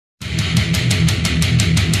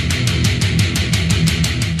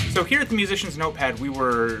So here at the Musician's Notepad, we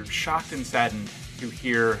were shocked and saddened to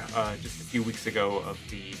hear just a few weeks ago of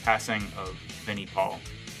the passing of Vinnie Paul.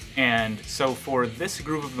 And so for this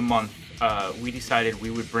Groove of the Month, we decided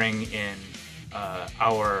we would bring in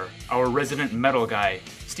our resident metal guy,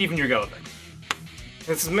 Steve Yurgelevic.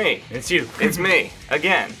 This is me. It's you. It's me,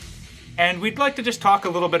 again. And we'd like to just talk a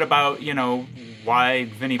little bit about, why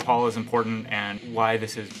Vinnie Paul is important and why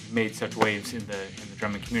this has made such waves in the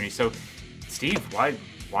drumming community. So, Steve,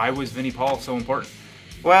 why was Vinnie Paul so important?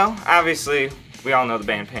 Well, obviously, we all know the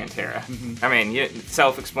band Pantera. Mm-hmm. I mean,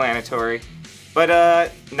 self-explanatory.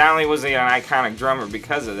 But not only was he an iconic drummer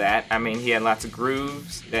because of that, I mean, he had lots of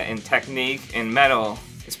grooves and technique in metal,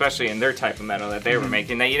 especially in their type of metal that they were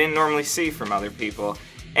making, that you didn't normally see from other people.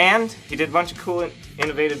 And he did a bunch of cool,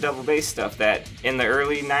 innovative double bass stuff that in the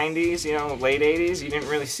early 90s, late 80s, you didn't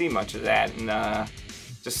really see much of that. And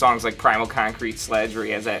just songs like Primal Concrete Sledge, where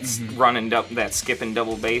he has that that skipping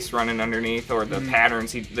double bass running underneath, or the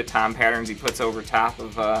patterns, the tom patterns he puts over top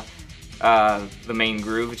of the main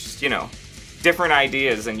groove. It's just, different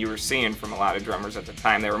ideas than you were seeing from a lot of drummers at the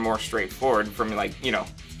time. They were more straightforward. From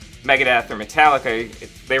Megadeth or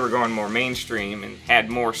Metallica, they were going more mainstream and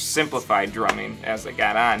had more simplified drumming as they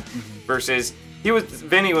got on. Versus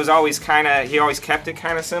Vinnie was always he always kept it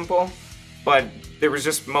kind of simple, but there was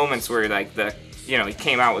just moments where he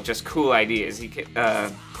came out with just cool ideas,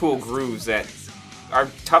 cool grooves that are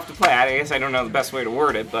tough to play. I guess I don't know the best way to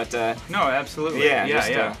word it, but no, absolutely,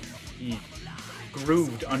 yeah. He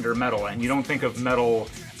grooved under metal, and you don't think of metal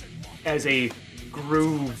as a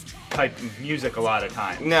groove type of music a lot of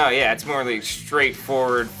times. No, yeah, it's more like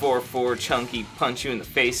straightforward 4/4 chunky punch you in the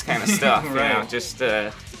face kind of stuff. Right. Just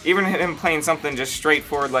even him playing something just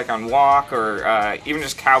straightforward like on Walk, or even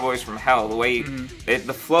just Cowboys from Hell, the way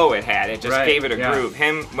the flow it had, it just gave it a groove.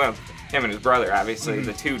 Him and his brother, obviously,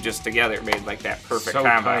 the two just together made like that perfect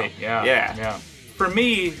combo. Tight. Yeah. For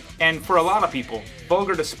me, and for a lot of people,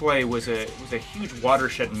 Vulgar Display was a huge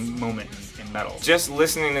watershed moment in metal. Just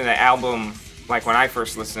listening to the album, like when I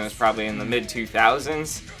first listened, it was probably in the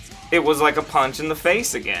mid-2000s, it was like a punch in the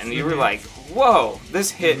face again. You were like, whoa,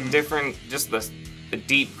 this hit different, just the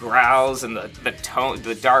deep growls and the tone,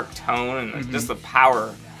 the dark tone, and just the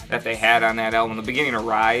power that they had on that album. The beginning of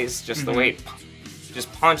Rise, just the way it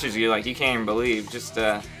just punches you like you can't even believe.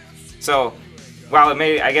 So while it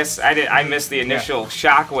may, I guess I missed the initial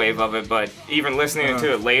shockwave of it, but even listening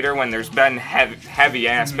to it later, when there's been heavy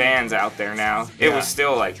ass bands out there now, it was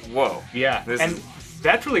still like, whoa. Yeah,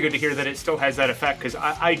 that's really good to hear that it still has that effect, because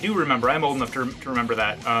I do remember, I'm old enough to remember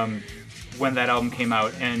that when that album came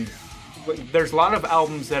out, and there's a lot of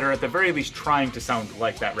albums that are at the very least trying to sound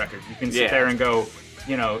like that record. You can sit there and go,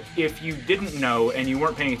 if you didn't know and you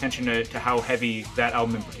weren't paying attention to how heavy that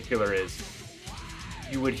album in particular is,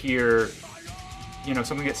 you would hear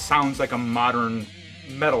something that sounds like a modern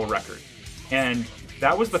metal record. And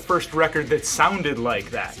that was the first record that sounded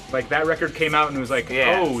like that. Like, that record came out and it was like,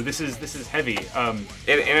 oh, this is heavy.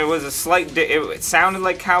 It was a slight. It sounded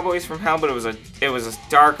like Cowboys from Hell, but it was a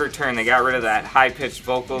darker turn. They got rid of that high pitched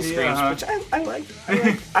vocal screams, which I like.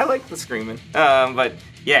 I like the screaming. But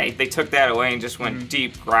yeah, they took that away and just went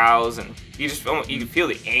deep growls, and you could feel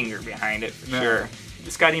the anger behind it for sure.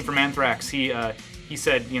 This guy named from Anthrax, he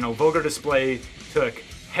said, Vulgar Display took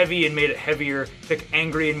heavy and made it heavier, took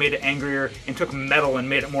angry and made it angrier, and took metal and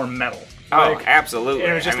made it more metal. Absolutely.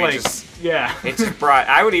 And it was just it just brought,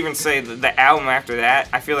 I would even say the album after that,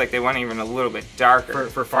 I feel like they went even a little bit darker.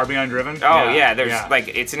 For Far Beyond Driven? There's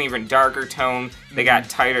it's an even darker tone. They got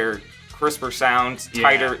tighter, crisper sounds,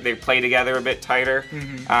 tighter, they play together a bit tighter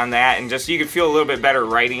on that, and just, you could feel a little bit better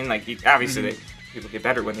writing, like, obviously people get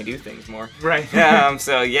better when they do things more. Right.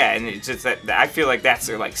 So yeah, and it's just that I feel like that's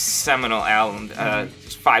their like seminal album.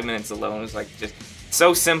 Just 5 minutes alone is like just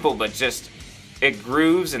so simple, but just it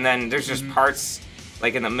grooves, and then there's just parts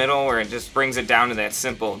like in the middle where it just brings it down to that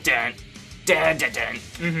simple dun dun dun dun.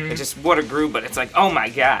 It's just what a groove, but it's like, oh my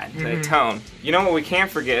god, the tone. You know what we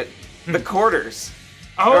can't forget? The quarters.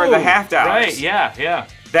 Or the half dollars. Right, yeah.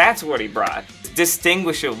 That's what he brought.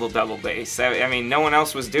 Distinguishable double bass. I mean, no one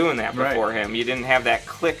else was doing that before him. You didn't have that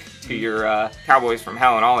click to your Cowboys from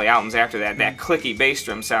Hell and all the albums after that, that clicky bass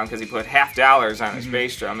drum sound, because he put half dollars on his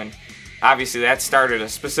bass drum, and obviously that started a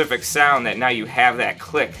specific sound that now you have that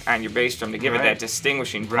click on your bass drum to give it that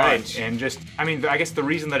distinguishing punch. And just, I mean, I guess the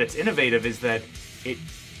reason that it's innovative is that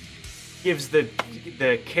gives the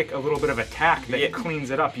kick a little bit of attack that cleans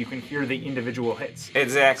it up. You can hear the individual hits.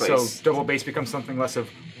 Exactly. So double bass becomes something less of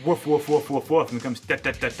woof woof woof woof woof and becomes da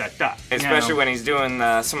da da da da. Especially when he's doing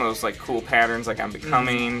some of those like cool patterns, like I'm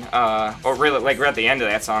Becoming, or really like right at the end of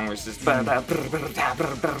that song, which is just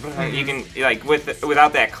you can like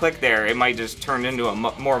without that click there, it might just turn into a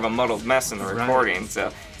more of a muddled mess in the recording.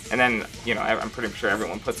 So. And then, you know, I'm pretty sure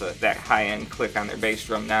everyone puts that high-end click on their bass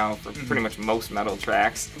drum now for pretty much most metal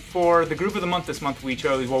tracks. For the group of the month this month, we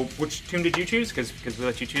chose, well, which tune did you choose? Because we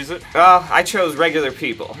let you choose it. I chose Regular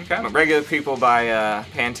People. Okay. Regular People by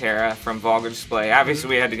Pantera from Vulgar Display. Obviously,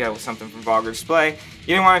 we had to go with something from Vulgar Display. You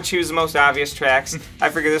didn't want to choose the most obvious tracks. I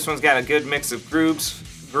figure this one's got a good mix of grooves,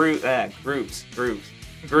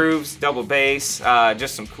 double bass,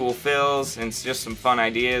 just some cool fills, and it's just some fun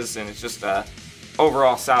ideas, and it's just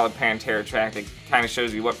overall solid Pantera track that kind of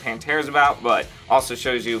shows you what Pantera's about, but also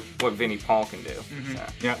shows you what Vinnie Paul can do. So.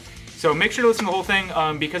 Yeah. So make sure to listen to the whole thing.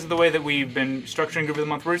 Because of the way that we've been structuring Group of the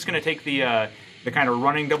Month, we're just going to take the kind of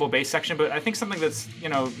running double bass section. But I think something that's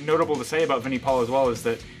notable to say about Vinnie Paul as well is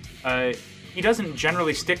that he doesn't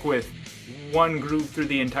generally stick with one groove through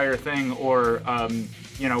the entire thing, or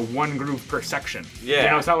one groove per section.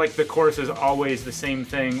 Yeah. It's not like the chorus is always the same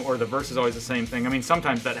thing or the verse is always the same thing. I mean,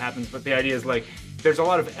 sometimes that happens, but the idea is like there's a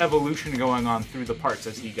lot of evolution going on through the parts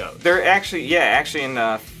as he goes. They're actually in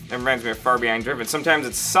it reminds me of Far Behind Driven. Sometimes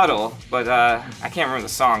it's subtle, but I can't remember the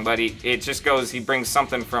song, but it just goes, he brings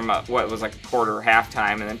something from what was like a quarter or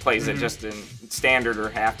halftime and then plays it just in standard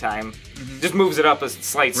or halftime. Just moves it up a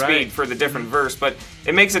slight speed for the different verse, but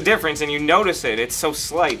it makes a difference and you notice it. It's so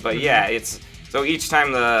slight, but so each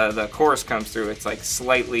time the chorus comes through, it's like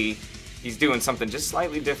slightly, he's doing something just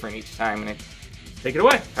slightly different each time. And Take it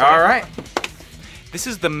away. All right. This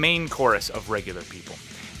is the main chorus of Regular People,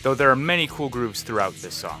 though there are many cool grooves throughout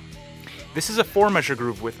this song. This is a 4-measure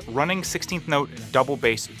groove with running 16th note double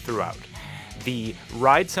bass throughout. The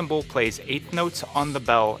ride cymbal plays 8th notes on the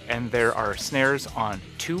bell, and there are snares on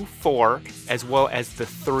 2, 4, as well as the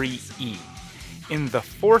 3E. In the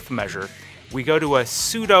 4th measure, we go to a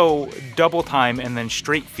pseudo double time and then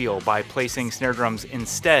straight feel by placing snare drums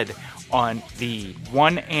instead on the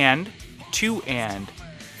 1 and, 2 and,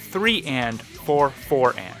 3 and, 4,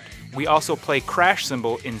 4 and. We also play crash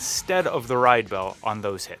cymbal instead of the ride bell on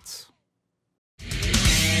those hits.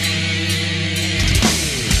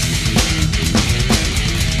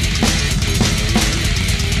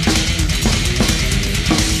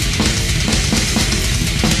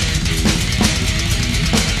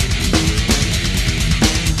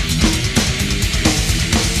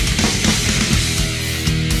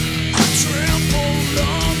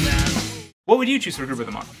 What would you choose for Group of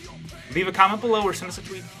the Month? Leave a comment below or send us a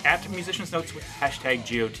tweet at Musicians Notes with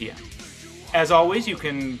 #GOTM. As always, you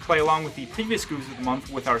can play along with the previous Grooves of the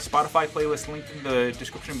Month with our Spotify playlist linked in the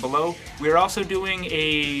description below. We are also doing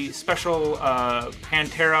a special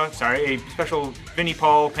special Vinnie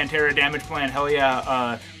Paul Pantera Damage Plan Hell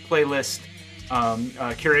Yeah playlist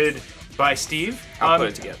curated by Steve. I'll put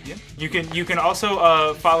it together. Yeah. You can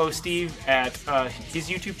also follow Steve at his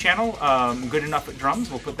YouTube channel, Good Enough at Drums.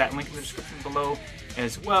 We'll put that link in the description below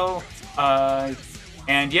as well.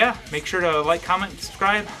 And yeah, make sure to like, comment,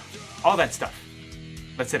 subscribe, all that stuff.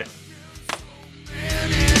 Let's hit it.